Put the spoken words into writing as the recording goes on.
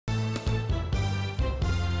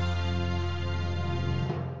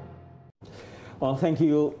Well, thank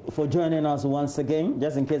you for joining us once again.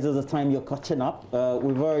 Just in case there's a time you're catching up,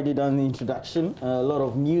 we've already done the introduction, a lot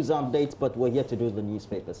of news updates, but we're here to do the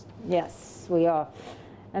newspapers. Yes, we are.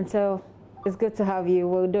 And so it's good to have you.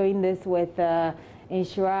 We're doing this with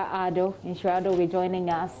Inshira Ado. Inshira Ado will be joining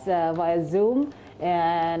us via Zoom.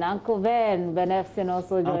 And Uncle Ben Efsin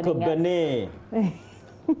also joining Uncle us. Benet.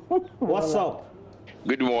 What's up?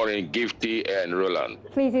 Good morning, Gifty and Roland.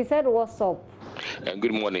 Please, he said, what's up? And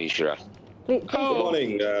good morning, Inshira. Please, Good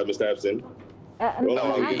morning, Mr. Efsin.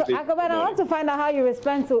 Uncle Ben, I want to find out how you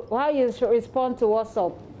respond to what's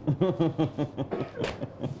up.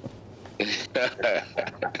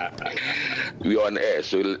 We're on air,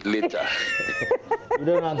 so later. You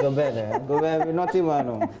don't know Uncle Ben, eh? Uncle Ben, we're not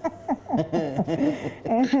even.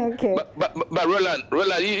 Okay. But Roland,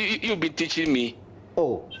 you've been teaching me.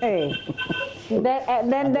 Oh. Hey.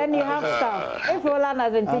 Then you have stuff. If Roland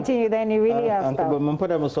has been teaching you, then you really have stuff. Uncle Ben, put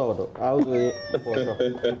him aside. I'll do it.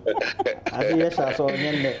 I think yes, I saw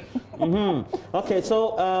Okay,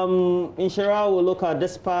 so Inshira will look at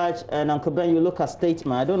Dispatch, and Uncle Ben, you look at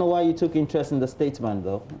Statesman. I don't know why you took interest in the Statesman,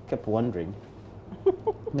 though. I kept wondering.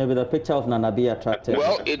 Maybe the picture of Nana be attractive.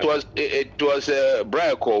 Well, it was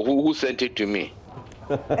Brian Cole who sent it to me.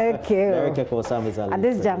 Okay. At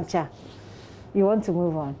this juncture, you want to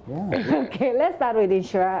move on? Yeah. Okay, let's start with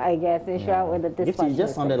Inshira, I guess. Inshira with the Dispatch. You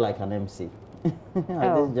just sounded like an MC.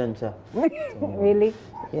 At this juncture. Really?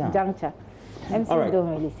 Yeah. Juncture. MCs don't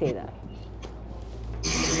really say that.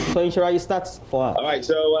 So Inshira, you start for us. All right,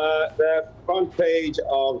 so the front page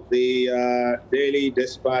of the Daily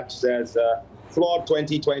Dispatch says, flawed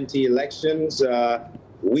 2020 elections.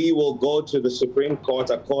 We will go to the Supreme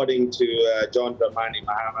Court, according to John Dramani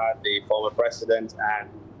Mahama, the former president and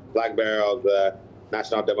flag bearer of the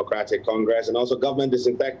National Democratic Congress. And also government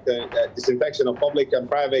disinfection of public and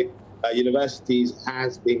private universities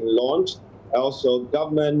has been launched. Also,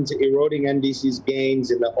 government eroding NDC's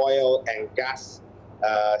gains in the oil and gas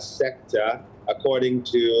sector, according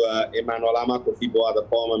to Emmanuel Amakofiboa, the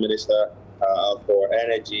former Minister for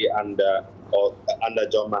Energy under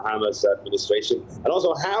John Mahama's administration. And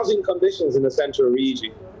also housing conditions in the central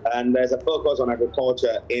region. And there's a focus on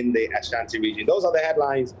agriculture in the Ashanti region. Those are the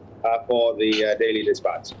headlines for the Daily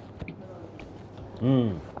Dispatch.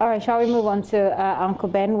 All right, shall we move on to Uncle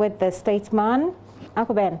Ben with the Statesman?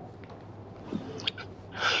 Uncle Ben.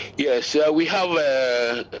 Yes, we have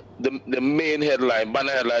the main headline,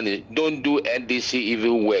 banner headline is, don't do NDC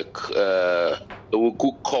evil work. We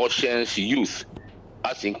could cautions youth,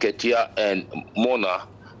 as in Ketia and Mona,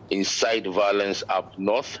 incite violence up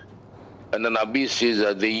north. And then Abi says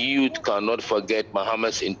that the youth cannot forget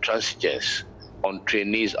Mahama's intransigence on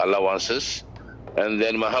trainees' allowances. And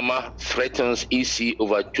then Mahama threatens EC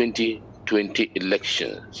over 2020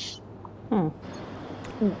 elections. All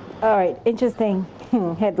right, interesting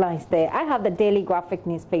headlines there. I have the Daily Graphic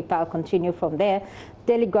newspaper. I'll continue from there.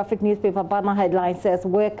 Daily Graphic newspaper banner headline says,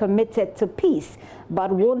 we're committed to peace but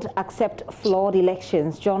won't accept flawed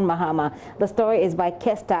elections. John Mahama. The story is by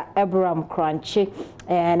Kester Abraham Crunchy,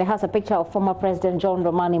 and it has a picture of former President John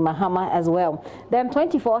Dramani Mahama as well. Then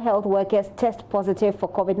 24 health workers test positive for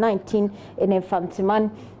COVID-19 in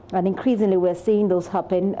Infantiman. And increasingly, we're seeing those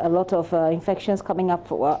happen. A lot of infections coming up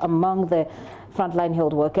among the frontline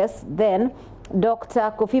health workers. Then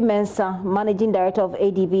Dr. Kofi Mensah, Managing Director of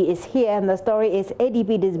ADB, is here, and the story is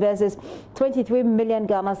ADB disburses 23 million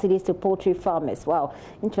Ghana cedis to poultry farmers. Wow,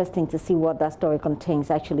 interesting to see what that story contains,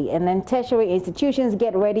 actually. And then tertiary institutions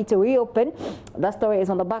get ready to reopen. That story is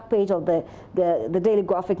on the back page of the Daily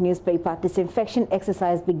Graphic newspaper. Disinfection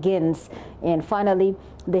exercise begins. And finally,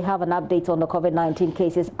 they have an update on the COVID-19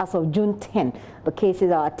 cases as of June 10. The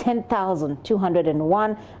cases are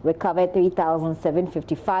 10,201, recovered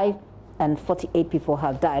 3,755. And 48 people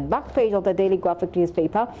have died. Back page of the Daily Graphic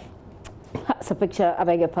newspaper has a picture, I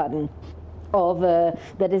beg your pardon, of the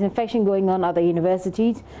disinfection going on at the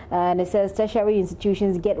universities. And it says tertiary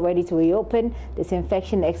institutions get ready to reopen.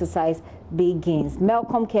 Disinfection exercise begins.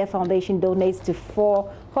 Malcolm Care Foundation donates to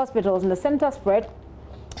 4 hospitals in the center spread.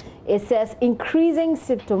 It says increasing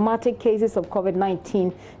symptomatic cases of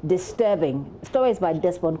COVID-19 disturbing. Stories by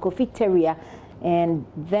Desmond Kofi Terrier. And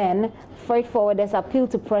then freight forwarders appeal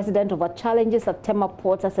to president over challenges at Tema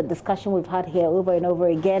ports. That's a discussion we've had here over and over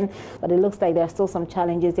again, but it looks like there are still some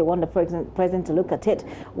challenges. They want the president to look at it.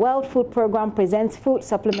 World Food Program presents food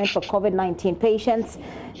supplement for COVID-19 patients.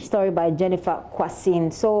 Story by Jennifer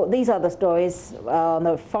Kwasin. So these are the stories on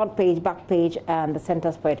the front page, back page, and the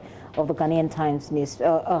center spread of the Ghanaian Times news,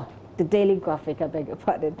 the Daily Graphic, I beg your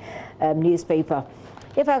pardon, newspaper.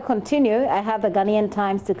 If I continue, I have the Ghanaian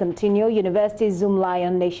Times to continue. University Zoom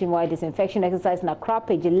Lion nationwide disinfection exercise in Accra,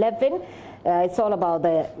 page 11. It's all about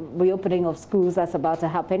the reopening of schools that's about to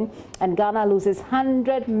happen. And Ghana loses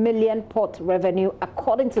 100 million port revenue,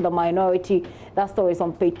 according to the minority. That story is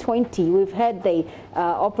on page 20. We've heard the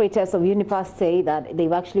operators of Unipass say that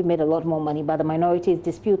they've actually made a lot more money, but the minority is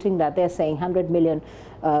disputing that. They're saying 100 million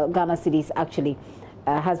Ghana cedis actually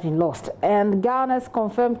has been lost. And Ghana's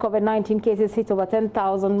confirmed COVID-19 cases hit over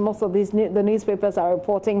 10,000. Most of the newspapers are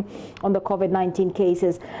reporting on the COVID-19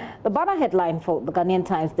 cases. The banner headline for the Ghanaian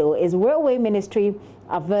Times, though, is Railway Ministry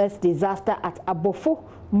averts disaster at Abofu,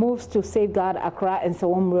 moves to safeguard Accra and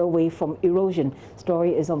Sawam Railway from erosion.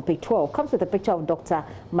 Story is on page 12. Comes with a picture of Dr.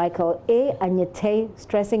 Michael A. Anyete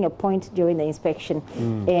stressing a point during the inspection.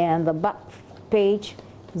 And the back page,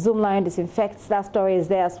 Zoomline disinfects. That story is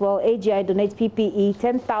there as well. AGI donates PPE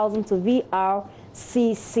 10,000 to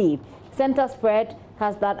VRCC. Center Spread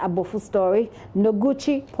has that Abofu story.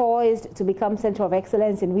 Noguchi poised to become Center of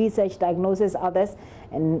Excellence in Research, Diagnosis, others.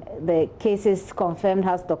 And the cases confirmed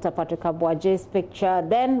has Dr. Patrick Abuaje's picture.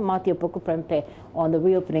 Then Matthew Poku-Prempeh on the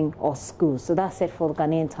reopening of schools. So that's it for the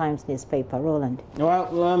Ghanaian Times newspaper. Roland. Well,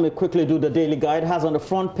 let me quickly do the Daily Guide. It has on the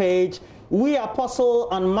front page, we Apostle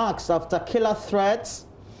unmarked after killer threats.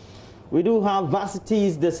 We do have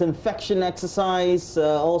varsity's disinfection exercise,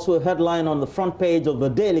 also a headline on the front page of the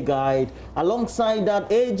Daily Guide. Alongside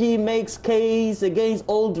that, AG makes case against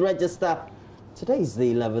old register. Today is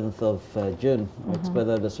the 11th of June. It's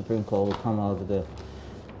whether the Supreme Court will come out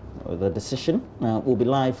with the decision. We'll be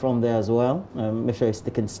live from there as well. Make sure you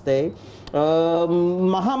stick and stay.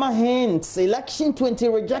 Mahama hints, election 20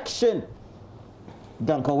 rejection.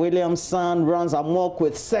 Duncan Williams' son runs amok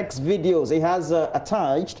with sex videos. He has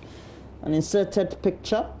attached an inserted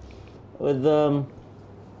picture with the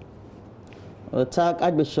tag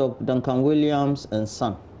Archbishop Duncan Williams and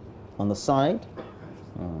son on the side.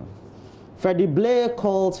 Freddie Blair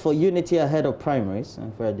calls for unity ahead of primaries,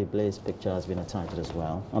 and Freddie Blair's picture has been attached as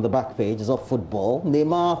well. On the back page is of football.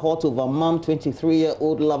 Neymar hot over mom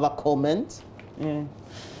 23-year-old lover comment. And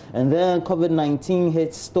then COVID-19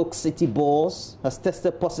 hits Stoke City boss, has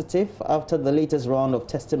tested positive after the latest round of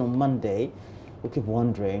testing on Monday. We keep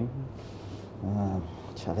wondering.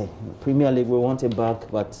 Charlie, Premier League, we want it back,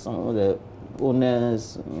 but some of the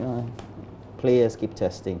owners, players keep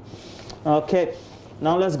testing. Okay,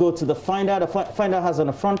 now let's go to the Finder. The Finder has on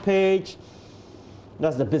the front page,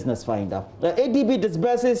 that's the Business Finder. The ADB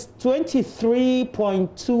disburses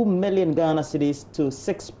 23.2 million Ghana cedis to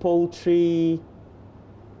 6 poultry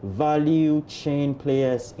value chain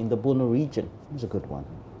players in the Bono region. That's a good one.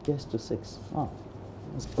 Yes, to 6. Oh,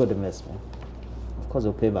 that's a good investment. Of course,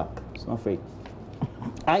 we'll pay back. It's not free.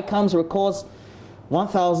 ICAMS records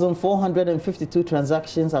 1,452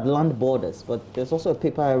 transactions at land borders, but there's also a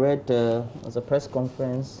paper I read as a press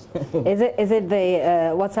conference. Is it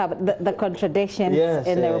the what's up the contradictions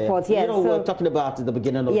in the reports? Yes. We were talking about at the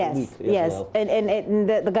beginning of the week. Yes. Well. And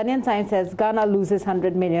the Ghanaian Times says Ghana loses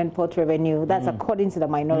 100 million port revenue. That's according to the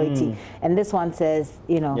minority. And this one says,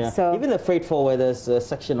 so even the freight forwarders, a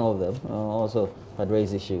section of them also had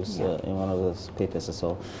raised issues in one of those papers as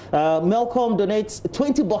well. Melcom donates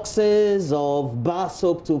 20 boxes of bar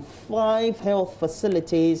soap to 5 health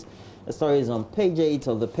facilities. The story is on page 8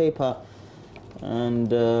 of the paper. And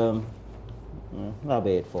that'll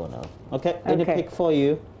be it for now. Okay, any pick for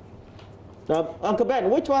you? Uncle Ben,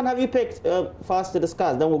 which one have you picked for us to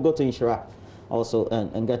discuss? Then we'll go to Inshira also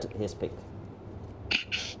and get his pick.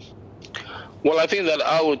 Well, I think that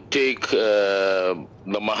I would take the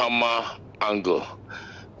Mahama angle,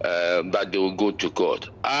 that they will go to court.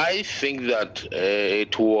 I think that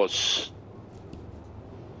it was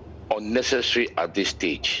unnecessary at this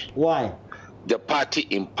stage. Why? The party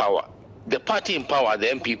in power, the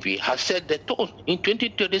MPP, has set the tone in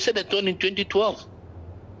 2012. They set the tone in 2012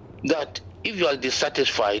 that if you are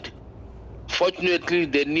dissatisfied, fortunately,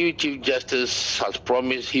 the new Chief Justice has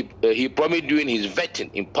promised, he promised during his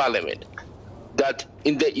vetting in Parliament that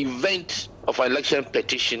in the event of an election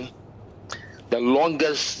petition, the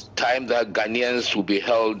longest time that Ghanaians will be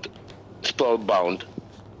held spellbound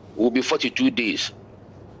will be 42 days,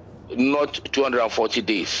 not 240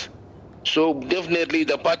 days. So definitely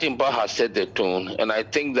the party in power has set the tone, and I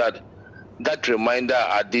think that that reminder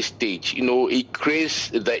at this stage, it creates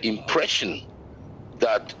the impression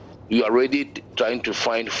that you are already trying to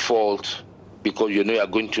find fault because you are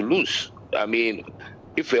going to lose. I mean,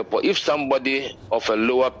 if somebody of a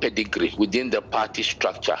lower pedigree within the party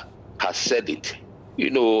structure has said it, they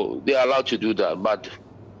are allowed to do that. But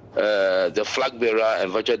the flag bearer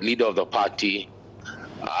and virtual leader of the party,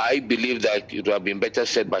 I believe that it would have been better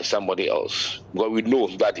said by somebody else. Because we know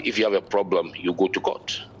that if you have a problem, you go to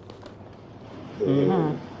court.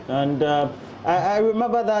 And I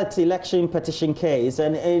remember that election petition case,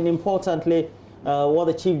 and importantly, what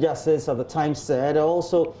the Chief Justice at the time said.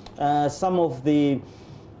 Also, some of the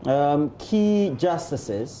key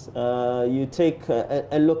justices. You take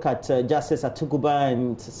a look at Justice Atuguba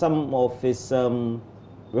and some of his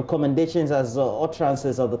recommendations as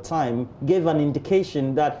utterances at the time gave an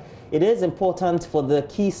indication that it is important for the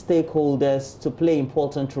key stakeholders to play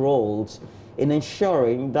important roles in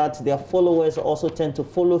ensuring that their followers also tend to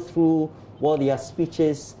follow through what their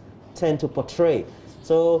speeches tend to portray.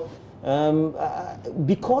 So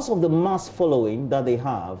because of the mass following that they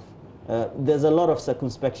have, there's a lot of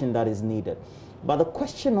circumspection that is needed. But the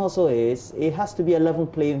question also is, it has to be a level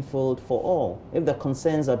playing field for all. If the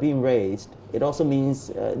concerns are being raised, it also means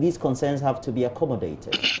these concerns have to be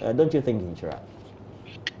accommodated. Don't you think, Inchira?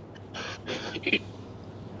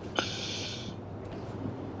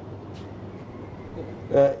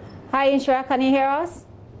 Hi, Inchira, can you hear us?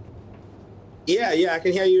 Yeah, I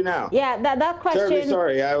can hear you now. Yeah, that question. Terribly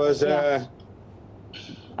sorry, I was.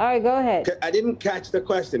 All right, go ahead. I didn't catch the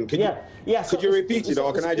question. Could you repeat it,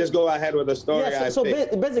 or can I just go ahead with the story? Yeah, so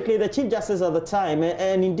basically, the Chief Justice at the time,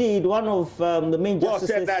 and indeed one of the main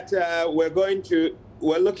justices said that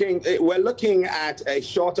we're looking at a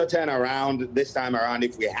shorter turnaround this time around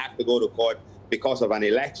if we have to go to court because of an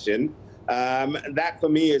election. That for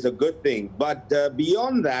me is a good thing. But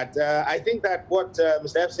beyond that, I think that what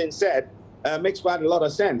Mr. Epstein said makes quite a lot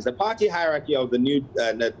of sense. The party hierarchy of the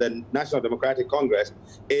the National Democratic Congress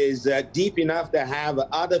is deep enough to have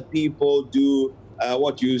other people do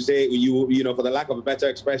what you say, you know, for the lack of a better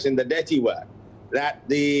expression, the dirty work. That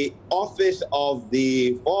the office of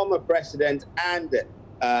the former president and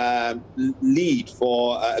lead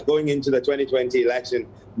for going into the 2020 election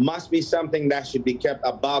must be something that should be kept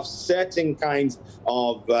above certain kinds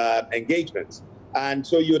of engagements. And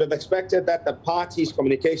so you would have expected that the party's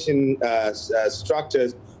communication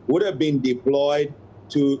structures would have been deployed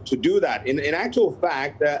to do that. In actual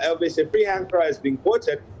fact, Elvis Ifriankra has been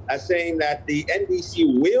quoted as saying that the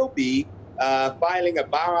NDC will be filing a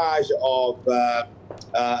barrage of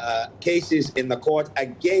cases in the court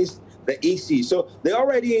against the EC. So they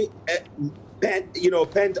already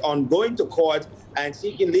bent on going to court and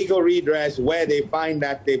seeking legal redress where they find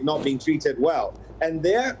that they've not been treated well. And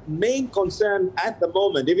their main concern at the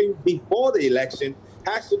moment, even before the election,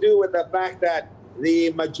 has to do with the fact that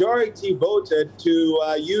the majority voted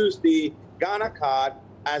to use the Ghana card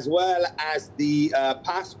as well as the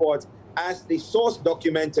passport as the source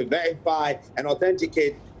document to verify and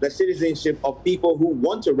authenticate the citizenship of people who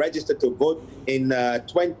want to register to vote in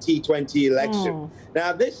 2020 election.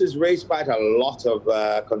 Now, this has raised quite a lot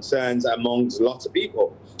of concerns amongst lots of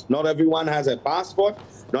people. Not everyone has a passport.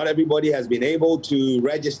 Not everybody has been able to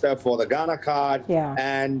register for the Ghana card. Yeah.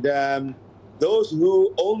 And those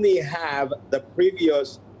who only have the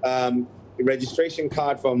previous registration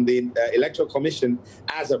card from the Electoral Commission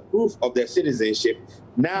as a proof of their citizenship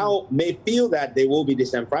now may feel that they will be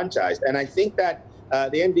disenfranchised. And I think that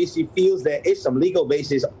the NDC feels there is some legal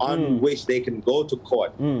basis on which they can go to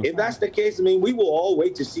court. If that's the case, I mean, we will all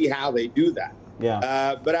wait to see how they do that.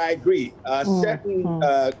 Yeah. But I agree. Certain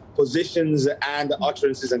positions and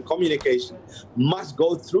utterances and communication must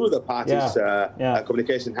go through the party's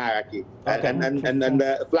communication hierarchy. Okay. And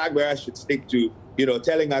the flag bearer should stick to, you know,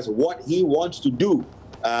 telling us what he wants to do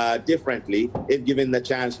differently if given the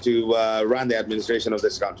chance to run the administration of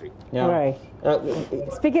this country. Yeah. Right.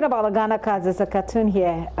 Speaking about the Ghana cards, there's a cartoon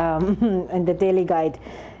here in the Daily Guide.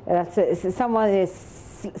 Someone is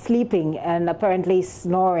sleeping and apparently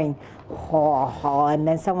snoring. And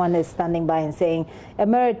then someone is standing by and saying,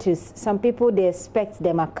 emeritus, some people, they expect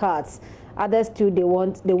them are cards. Others too,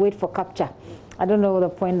 they wait for capture. I don't know the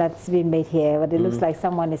point that's been made here, but it looks like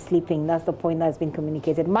someone is sleeping. That's the point that's been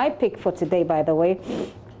communicated. My pick for today, by the way,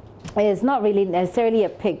 is not really necessarily a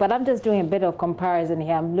pick, but I'm just doing a bit of comparison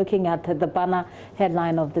here. I'm looking at the banner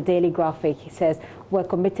headline of the Daily Graphic. It says, we're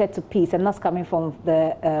committed to peace, and that's coming from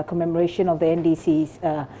the commemoration of the NDC's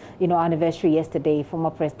anniversary yesterday,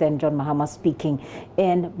 former President John Mahama speaking.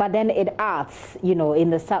 But then it adds, in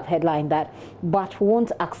the sub-headline that, but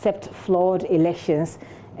won't accept flawed elections,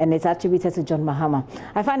 and it's attributed to John Mahama.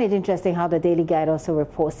 I find it interesting how the Daily Guide also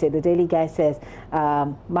reports it. The Daily Guide says,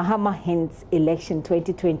 Mahama hints election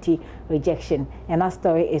 2020 rejection. And that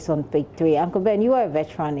story is on page 3. Uncle Ben, you are a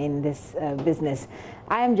veteran in this business.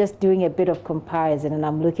 I am just doing a bit of comparison, and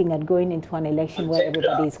I'm looking at going into an election where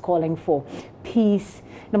everybody is calling for peace.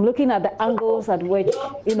 And I'm looking at the angles at which,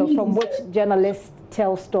 from which journalists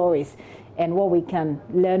tell stories, and what we can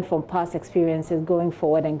learn from past experiences going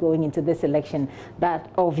forward and going into this election that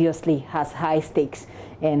obviously has high stakes,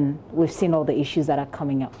 and we've seen all the issues that are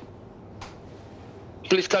coming up.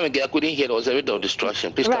 Please come again. I couldn't hear. There was a bit of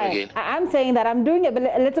distraction. Please come again. I'm saying that I'm doing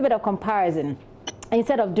a little bit of comparison.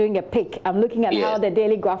 Instead of doing a pick, I'm looking at how the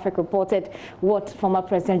Daily Graphic reported what former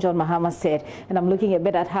President John Mahama said, and I'm looking a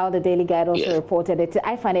bit at how the Daily Guide also reported it.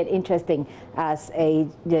 I find it interesting as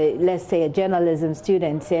let's say a journalism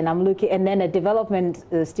student, and I'm looking, and then a development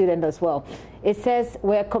student as well. It says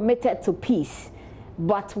we're committed to peace,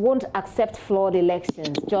 but won't accept flawed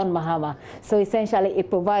elections, John Mahama. So essentially, it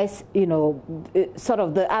provides, you know, sort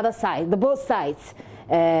of the other side, the both sides.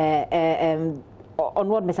 On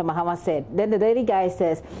what Mr. Mahama said. Then the Daily Guide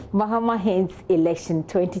says, Mahama hints election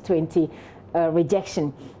 2020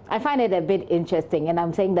 rejection. I find it a bit interesting, and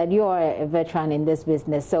I'm saying that you are a veteran in this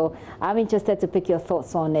business, so I'm interested to pick your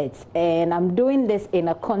thoughts on it. And I'm doing this in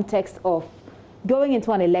a context of going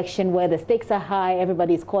into an election where the stakes are high,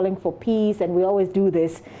 everybody's calling for peace, and we always do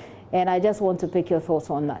this. And I just want to pick your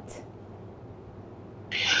thoughts on that.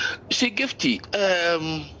 See, Gifty,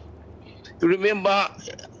 remember,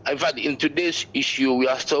 in fact, in today's issue, we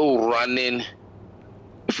are still running.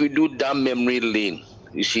 If we do down memory lane,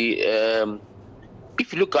 you see,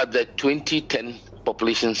 if you look at the 2010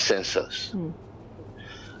 population census,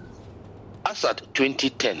 as at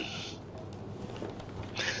 2010,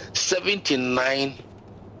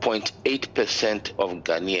 79.8% of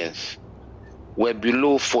Ghanaians were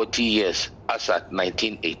below 40 years as at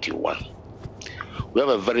 1981. We have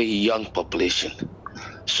a very young population.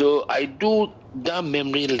 So I do that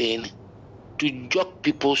memory lane to jog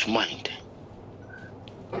people's mind.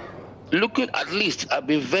 Looking, at least I've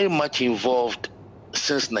been very much involved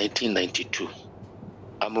since 1992.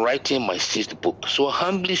 I'm writing my 6th book. So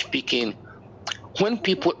humbly speaking, when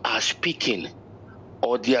people are speaking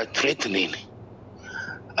or they are threatening,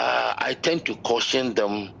 I tend to caution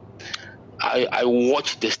them. I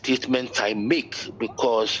watch the statements I make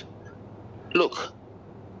because, look,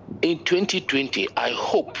 in 2020, I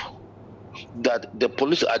hope that the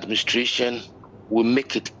police administration will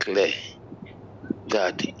make it clear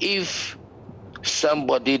that if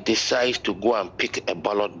somebody decides to go and pick a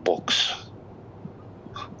ballot box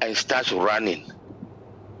and starts running,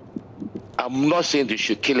 I'm not saying they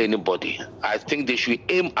should kill anybody. I think they should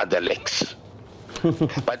aim at the legs.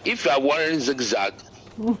 But if you are wearing zigzag,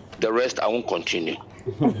 the rest I won't continue.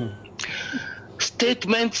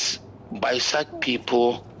 Statements by such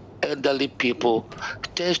people, elderly people,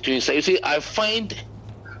 tends to inside. You see, I find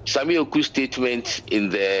Samuel Oku's statement in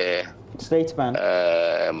the Statesman,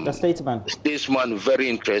 Statesman very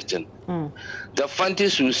interesting. The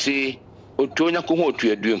fantasy will say,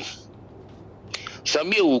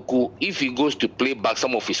 Samuel Oku, if he goes to play back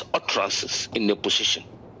some of his utterances in the position,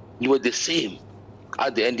 they were the same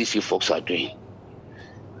as the NDC folks are doing.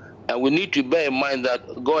 And we need to bear in mind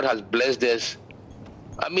that God has blessed us.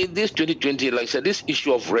 I mean, this 2020 election, this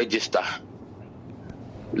issue of register,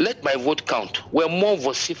 let my vote count, were more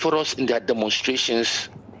vociferous in their demonstrations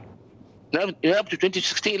now up to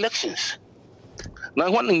 2016 elections.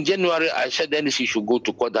 Now, when in January I said the NDC should go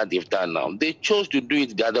to court, that they've done now, they chose to do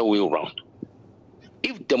it the other way around.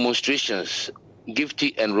 If demonstrations,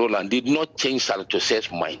 Gifty and Roland, did not change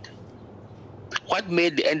Salatose's mind, what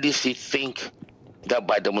made the NDC think that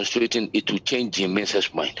by demonstrating it would change Jim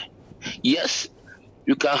Mensah's mind? Yes,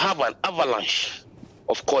 you can have an avalanche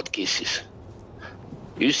of court cases.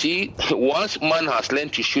 You see, once man has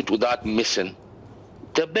learned to shoot without missing,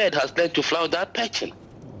 the bird has learned to fly without perching.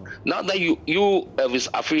 Now that you Elvis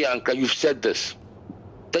Afriyanka, you've said this,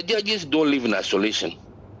 the judges don't live in isolation.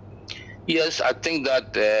 Yes, I think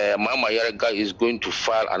that Mama Yarega is going to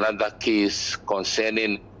file another case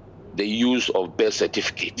concerning the use of birth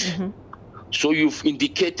certificates. So you've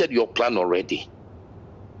indicated your plan already.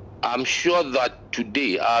 I'm sure that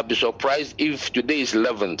today, I'll be surprised if today is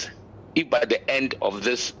 11th, if by the end of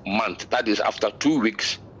this month, that is after 2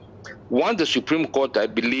 weeks, once the Supreme Court, I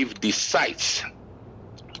believe, decides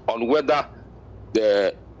on whether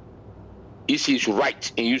the EC is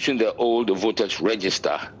right in using the old voters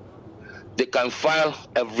register, they can file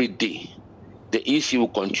every day. The EC will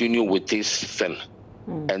continue with this thing,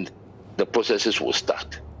 and the processes will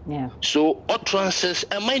start. So utterances,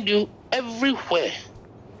 and mind you, everywhere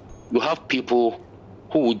you have people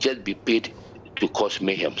who will just be paid to cause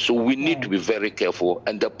mayhem. So we need to be very careful,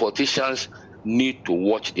 and the politicians need to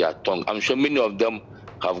watch their tongue. I'm sure many of them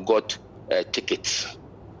have got tickets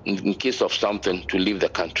in case of something to leave the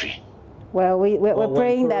country. Well, we're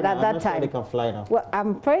praying that at that time. They can fly now. Well,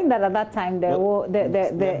 I'm praying that at that time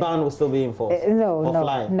the ban will still be enforced.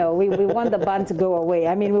 No. We want the ban to go away.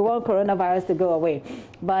 I mean, we want coronavirus to go away.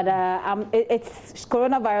 But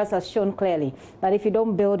coronavirus has shown clearly that if you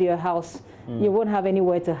don't build your house you won't have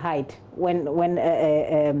anywhere to hide when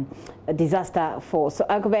a disaster falls. So,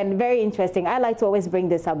 Uncle Ben, very interesting. I like to always bring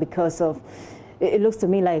this up because of it looks to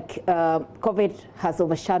me like COVID has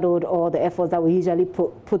overshadowed all the efforts that we usually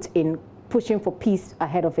put in pushing for peace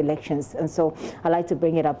ahead of elections. And so I like to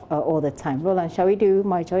bring it up all the time. Roland, shall we do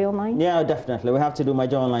My Joy Online? Yeah, definitely. We have to do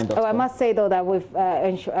MyJoyOnline.com. Oh, I must say, though, that we've,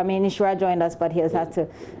 Inshira joined us, but he has had to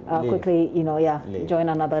quickly, join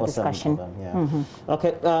another discussion.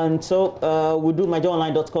 Okay, and so we'll do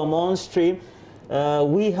MyJoyOnline.com on stream.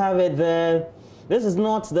 We have it there. This is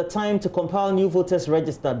not the time to compile new voters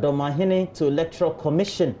register. Domahine to Electoral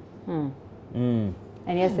Commission.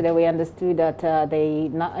 And yesterday we understood that I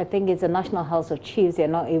think it's the National House of Chiefs. They're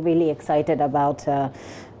not really excited about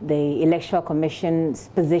the Electoral Commission's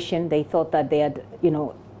position. They thought that they had,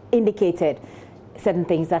 indicated certain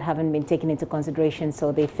things that haven't been taken into consideration,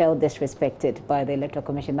 so they felt disrespected by the Electoral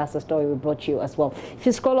Commission. That's the story we brought you as well. If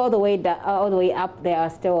you scroll all the way up, there are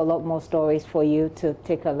still a lot more stories for you to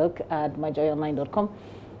take a look at myjoyonline.com.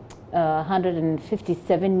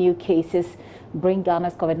 157 new cases bring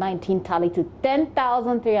Ghana's COVID-19 tally to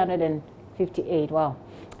 10,358. Wow.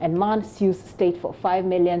 And man sues state for 5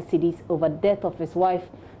 million cedis over death of his wife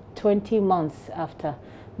 20 months after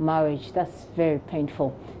marriage. That's very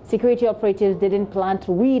painful. Security operatives didn't plan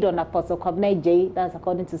to read on Apostle Kwabena J. That's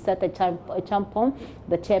according to Seta Champong,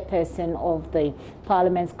 the chairperson of the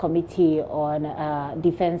Parliament's Committee on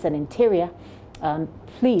Defense and Interior.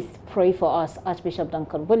 Please pray for us. Archbishop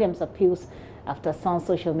Duncan Williams appeals after some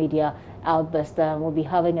social media outburst. We'll be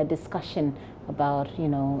having a discussion about,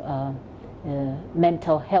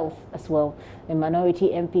 mental health as well. The minority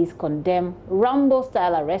MPs condemn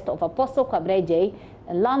Rambo-style arrest of Apostle Kwabena J,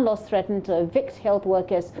 and landlords threaten to evict health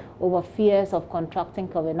workers over fears of contracting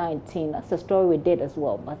COVID-19. That's the story we did as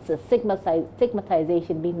well. But it's a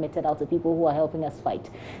stigmatization being meted out to people who are helping us fight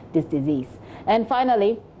this disease. And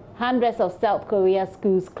finally, hundreds of South Korea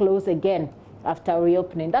schools close again after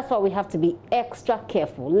reopening. That's why we have to be extra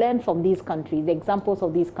careful. Learn from these countries, the examples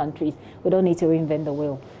of these countries. We don't need to reinvent the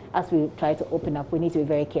wheel. As we try to open up, we need to be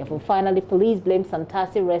very careful. Finally, police blame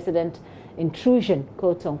Santasi resident intrusion,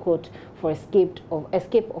 quote unquote, for escape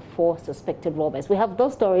of 4 suspected robbers. We have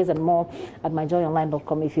those stories and more at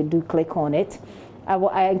myjoyonline.com if you do click on it.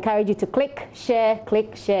 I encourage you to click, share,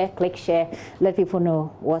 click, share, click, share. Let people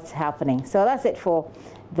know what's happening. So that's it for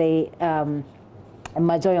the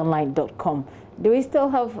myjoyonline.com. Do we still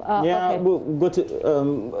have... okay. We'll go to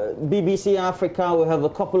BBC Africa. We have a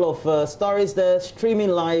couple of stories there, streaming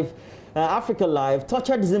live, Africa Live.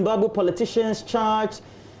 Tortured Zimbabwe politicians charged.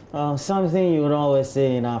 Something you would always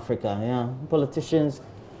say in Africa, politicians.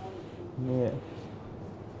 Yeah.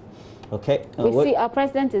 Okay. We see our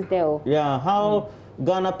president is there. Yeah, how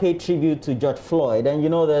Ghana paid tribute to George Floyd. And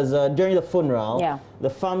there's during the funeral, the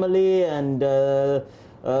family and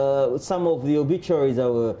some of the obituaries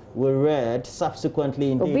that were read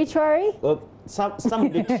subsequently. Obituary? Some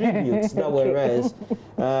of the tributes that were read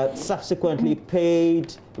subsequently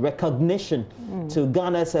paid recognition to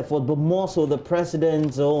Ghana's effort, but more so the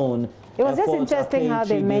president's own. It was just interesting how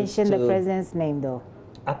they mentioned the president's name, though.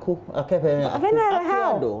 How?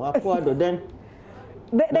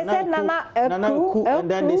 Then they said Nana Aku,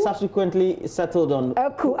 and then they subsequently settled on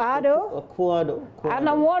Akuado. And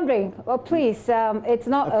I'm wondering, please, it's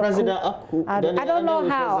not President Aku. I don't know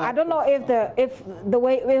how. I don't know if the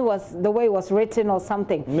way it was written or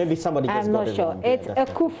something. Maybe somebody just got it. I'm not sure. It's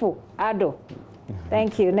Akufu Ado.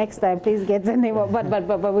 Thank you. Next time, please get the name.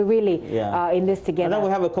 But we really are in this together. And then we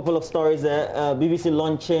have a couple of stories there. BBC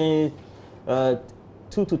launching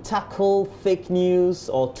tool to tackle fake news,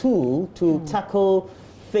 or tool to tackle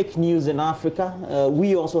fake news in Africa.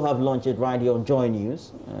 We also have launched it right here on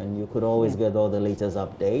JoyNews, and you could always get all the latest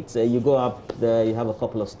updates. You go up there, you have a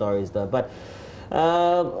couple of stories there. But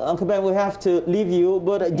Uncle Ben, we have to leave you,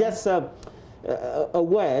 but just a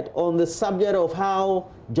word on the subject of how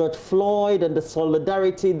George Floyd and the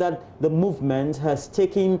solidarity that the movement has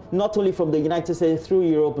taken, not only from the United States through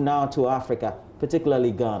Europe now to Africa,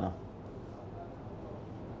 particularly Ghana.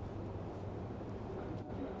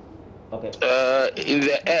 Okay. In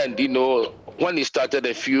the end, when it started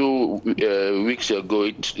a few weeks ago,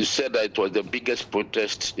 it said that it was the biggest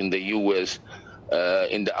protest in the U.S.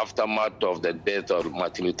 In the aftermath of the death of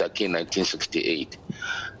Martin Luther King in 1968.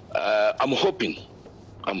 I'm hoping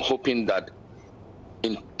that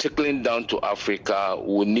in trickling down to Africa,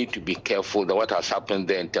 we need to be careful that what has happened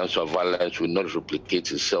there in terms of violence will not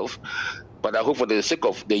replicate itself. But I hope for the sake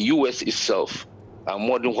of the U.S. itself, I'm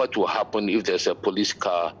wondering what will happen if there's a police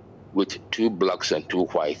car with 2 blacks and 2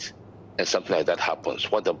 whites, and something like that happens,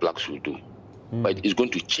 what the blacks will do. But it's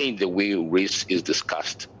going to change the way race is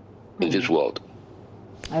discussed. in this world.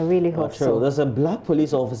 I really hope so. There's a black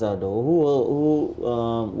police officer though who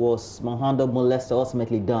was manhandled, molested,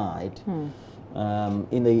 ultimately died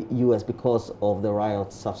in the U.S. because of the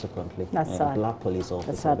riots subsequently. That's sad. Black police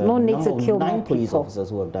officer. That's sad. No need to kill more 9 police people. officers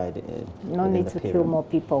who have died. No need to kill more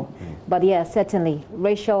people. But yeah, certainly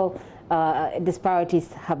racial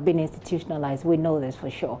disparities have been institutionalized. We know this for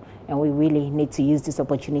sure. And we really need to use this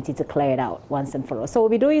opportunity to clear it out once and for all. So we'll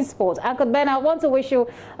be doing sports. Uncle Ben, I want to wish you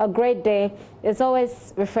a great day. It's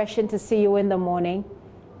always refreshing to see you in the morning.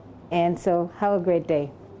 And so have a great day.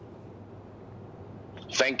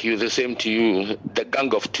 Thank you. The same to you. The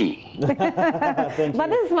gang of 2. But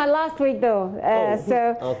this is my last week, though.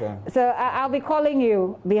 So I'll be calling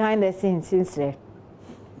you behind the scenes instead.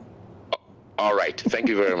 All right. Thank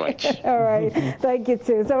you very much. All right. Thank you,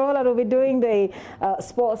 too. So Roland will be doing the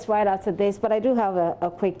sports right after this, but I do have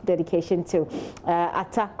a quick dedication to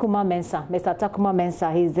Atakuma Mensah. Mr. Atakuma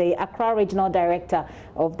Mensah, he's the Accra Regional Director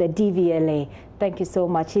of the DVLA. Thank you so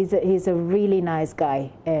much. He's a really nice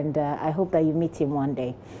guy, and I hope that you meet him one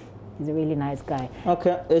day. He's a really nice guy.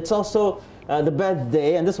 Okay. It's also the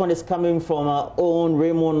birthday, and this one is coming from our own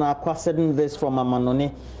Raymond Akwasedin, this from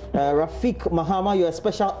Amanoni. Rafiq Mahama, you're a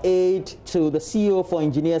special aide to the CEO for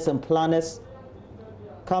Engineers and Planners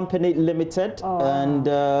Company Limited, and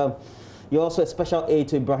you're also a special aide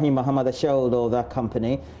to Ibrahim Mahama, the shareholder of that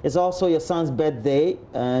company. It's also your son's birthday,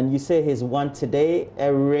 and you say he's one today.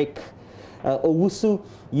 Eric Owusu,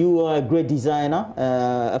 you are a great designer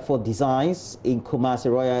for designs in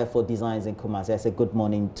Kumasi, Royal for Designs in Kumasi. I say good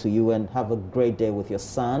morning to you and have a great day with your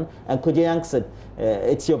son. And Kojo Yankson,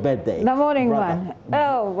 it's your birthday. Good morning, man.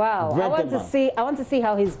 Oh wow! I want to see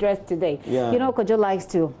how he's dressed today. Yeah. You know, Kojo likes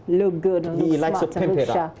to look good and look smart and look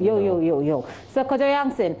sharp. Yo. So Kojo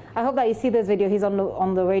Yankson, I hope that you see this video. He's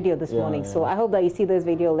on the radio this morning. So I hope that you see this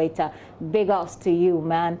video later. Big ups to you,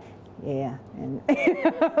 man. Yeah. And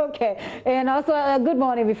okay. And also, good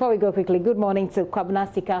morning, before we go quickly, good morning to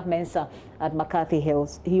Kwabena Sika Mensah at McCarthy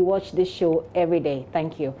Hills. He watched this show every day.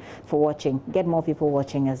 Thank you for watching. Get more people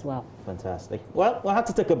watching as well. Fantastic. Well, we'll have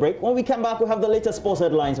to take a break. When we come back, we'll have the latest sports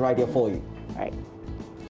headlines right here for you. All right.